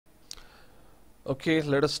Okay,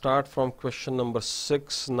 let us start from question number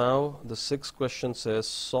 6 now. The sixth question says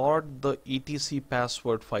sort the etc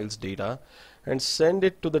password files data and send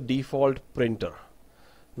it to the default printer.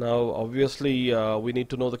 Now obviously we need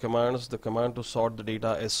to know the commands. The command to sort the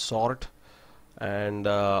data is sort, and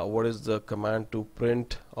what is the command to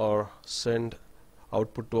print or send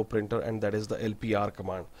output to a printer, and that is the LPR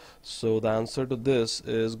command. So the answer to this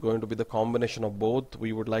is going to be the combination of both.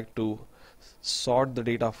 We would like to sort the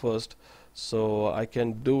data first, so I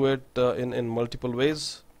can do it in multiple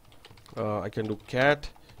ways. I can do cat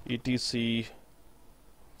etc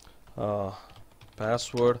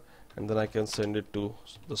password, and then I can send it to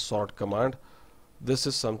the sort command. This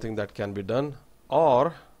is something that can be done,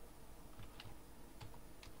 or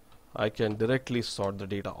I can directly sort the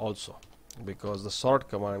data also, because the sort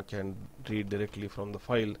command can read directly from the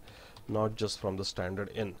file, not just from the standard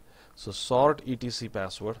in. So sort etc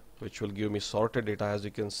password, which will give me sorted data. As you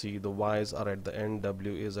can see, the y's are at the end,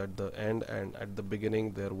 w is at the end, and at the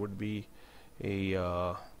beginning there would be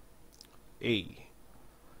a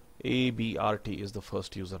ABRT is the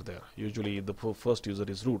first user there. Usually the first user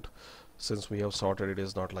is root. Since we have sorted, it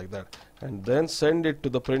is not like that. And then send it to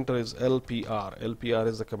the printer is LPR. LPR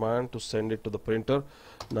is the command to send it to the printer.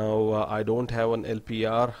 Now I don't have an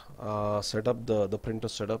LPR setup, the printer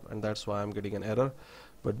setup, and that's why I'm getting an error.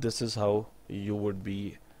 But this is how you would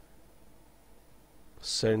be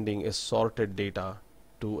sending a sorted data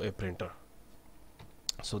to a printer.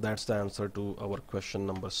 So that's the answer to our question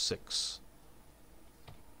number 6.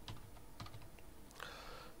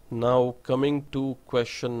 Now coming to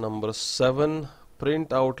question number 7,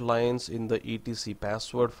 print out lines in the etc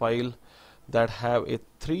password file that have a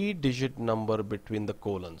 3-digit number between the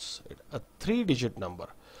colons. A 3-digit number.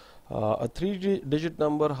 A 3-digit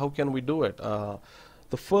number, how can we do it?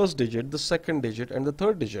 The first digit, the second digit, and the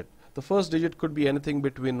third digit. The first digit could be anything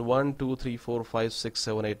between 1, 2, 3, 4, 5, 6,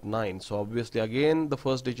 7, 8, 9. So obviously again the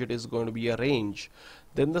first digit is going to be a range.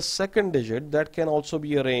 Then the second digit, that can also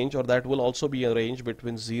be a range, or that will also be a range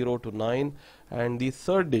between 0 to 9, and the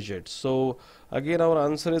third digit. So again our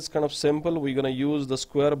answer is kind of simple. We're going to use the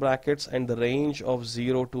square brackets and the range of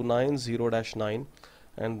 0 to 9, 0-9,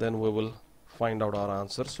 and then we will find out our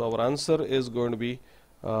answer. So our answer is going to be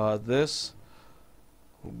this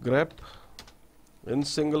grep. In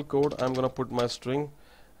single quote I'm going to put my string,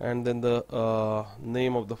 and then the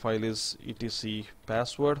name of the file is etc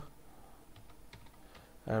password.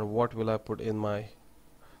 And what will I put in my,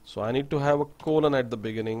 so I need to have a colon at the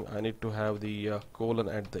beginning, I need to have the colon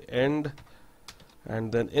at the end,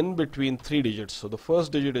 and then in between 3 digits. So the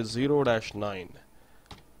first digit is 0-9,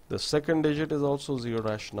 the second digit is also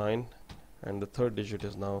 0-9, and the third digit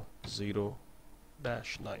is now 0-9.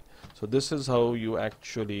 So this is how you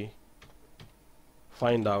actually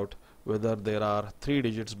find out whether there are 3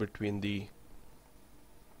 digits between the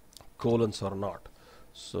colons or not.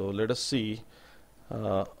 So let us see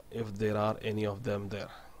if there are any of them there.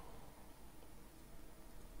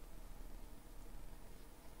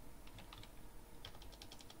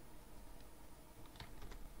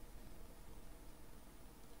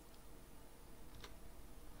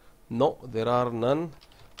 No, there are none.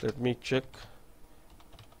 Let me check.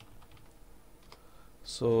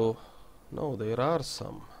 So no, there are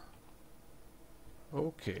some.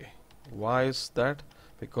 Okay, why is that?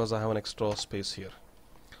 Because I have an extra space here.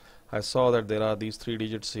 I saw that there are these 3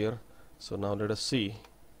 digits here. So now let us see.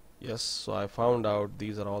 Yes, so I found out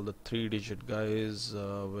these are all the 3-digit guys.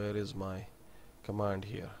 Where is my command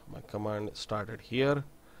here? My command started here,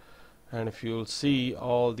 and if you'll see,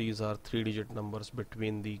 all these are 3-digit numbers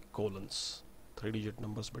between the colons. 3-digit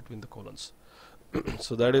numbers between the colons.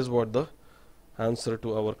 So that is what the answer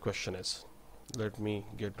to our question is. Let me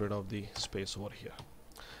get rid of the space over here.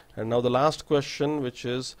 And now the last question, which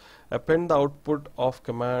is append the output of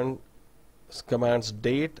command's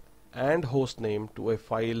date and host name to a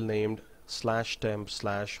file named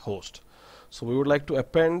 /temp/host. So we would like to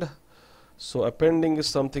append. So appending is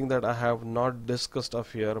something that I have not discussed up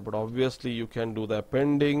here, but obviously you can do the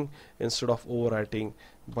appending instead of overwriting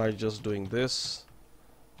by just doing this.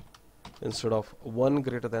 Instead of 1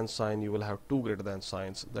 greater than sign, you will have 2 greater than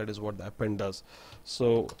signs. That is what the append does.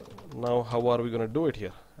 So now how are we going to do it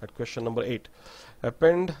here at question number 8?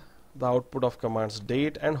 Append the output of commands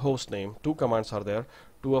date and host name, 2 commands are there,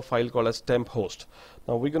 to a file called as temp host.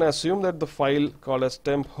 Now we're going to assume that the file called as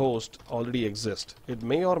temp host already exists. It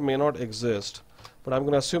may or may not exist, but I'm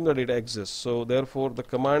going to assume that it exists. So therefore the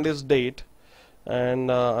command is date,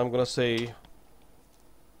 and I'm going to say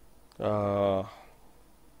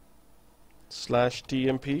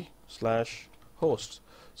 /tmp/host.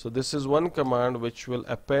 So this is one command which will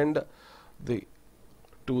append the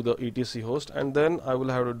to the etc host, and then I will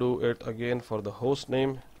have to do it again for the host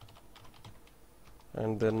name.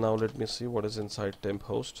 And then now let me see what is inside temp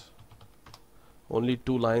host. Only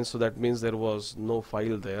 2 lines, so that means there was no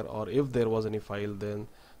file there, or if there was any file, then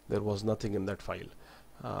there was nothing in that file.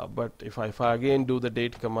 But if I again do the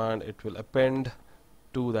date command, it will append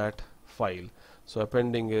to that file. So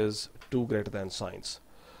appending is 2 greater than signs.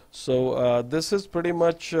 So this is pretty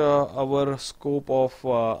much our scope of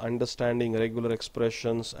understanding regular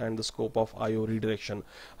expressions and the scope of IO redirection.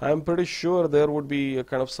 I am pretty sure there would be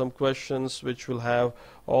kind of some questions which will have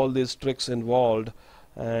all these tricks involved,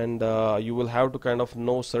 and you will have to kind of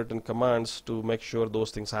know certain commands to make sure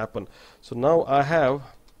those things happen. So now I have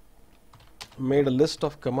made a list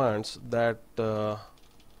of commands that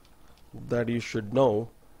that you should know.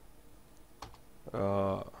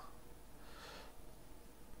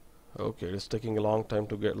 Okay, it's taking a long time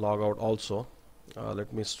to get log out also.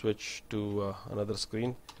 Let me switch to another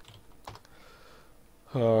screen.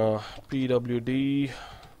 pwd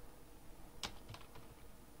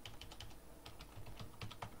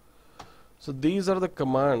So these are the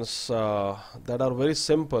commands that are very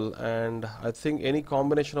simple, and I think any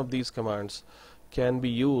combination of these commands can be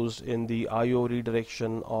used in the IO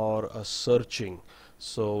redirection or searching.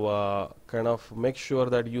 So kind of make sure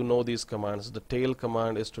that you know these commands. The tail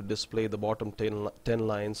command is to display the bottom 10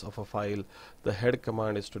 lines of a file. The head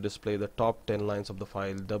command is to display the top 10 lines of the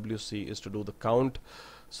file. WC is to do the count.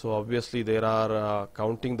 So obviously there are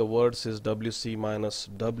counting the words is WC minus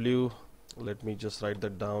W. Let me just write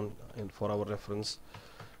that down for our reference.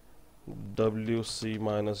 WC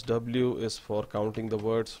minus W is for counting the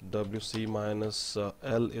words, WC minus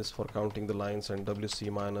L is for counting the lines, and WC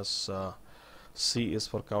minus C is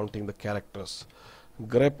for counting the characters.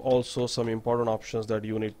 grep also some important options that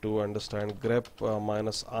you need to understand. Grep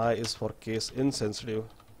minus I is for case insensitive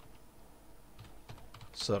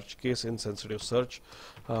search,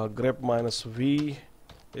 grep minus V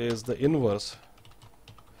is the inverse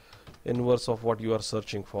of what you are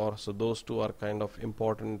searching for. So those two are kind of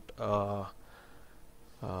important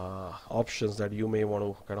options that you may want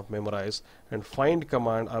to kind of memorize. And find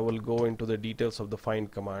command, I will go into the details of the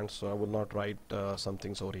find command, so I will not write some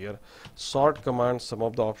things over here. Sort command, some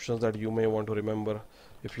of the options that you may want to remember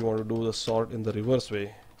if you want to do the sort in the reverse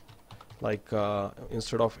way, like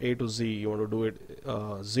instead of A to Z you want to do it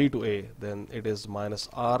Z to A, then it is minus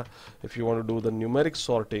R. If you want to do the numeric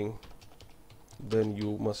sorting, then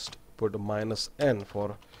you must put a minus N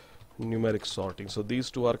for numeric sorting. So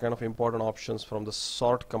these two are kind of important options from the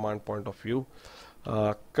sort command point of view.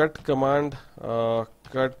 Cut command,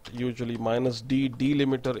 cut usually minus D.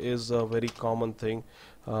 Delimiter is a very common thing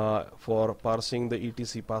for parsing the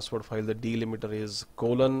etc password file. The delimiter is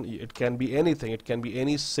colon. It can be anything, it can be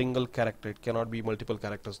any single character, it cannot be multiple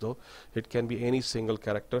characters though, it can be any single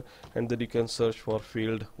character, and then you can search for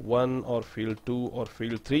field 1 or field 2 or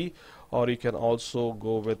field 3, or you can also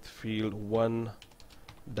go with field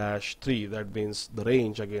 1-3. That means the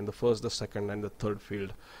range, again the first, the second and the third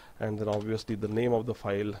field, and then obviously the name of the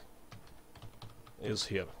file is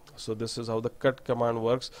here. So this is how the cut command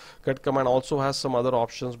works. Cut command also has some other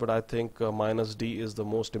options, but I think minus D is the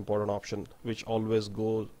most important option, which always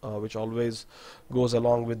goes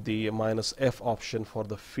along with the minus F option for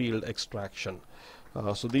the field extraction.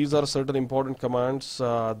 So these are certain important commands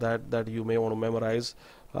that you may want to memorize.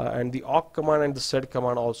 And the awk command and the sed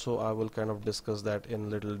command also, I will kind of discuss that in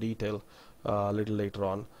little detail a little later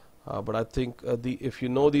on. But I think if you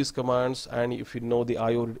know these commands, and if you know the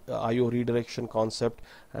IO redirection concept,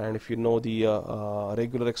 and if you know the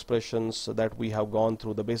regular expressions that we have gone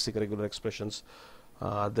through, the basic regular expressions,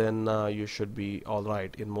 then you should be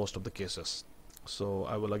alright in most of the cases. So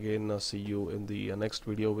I will again see you in the next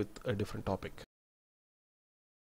video with a different topic.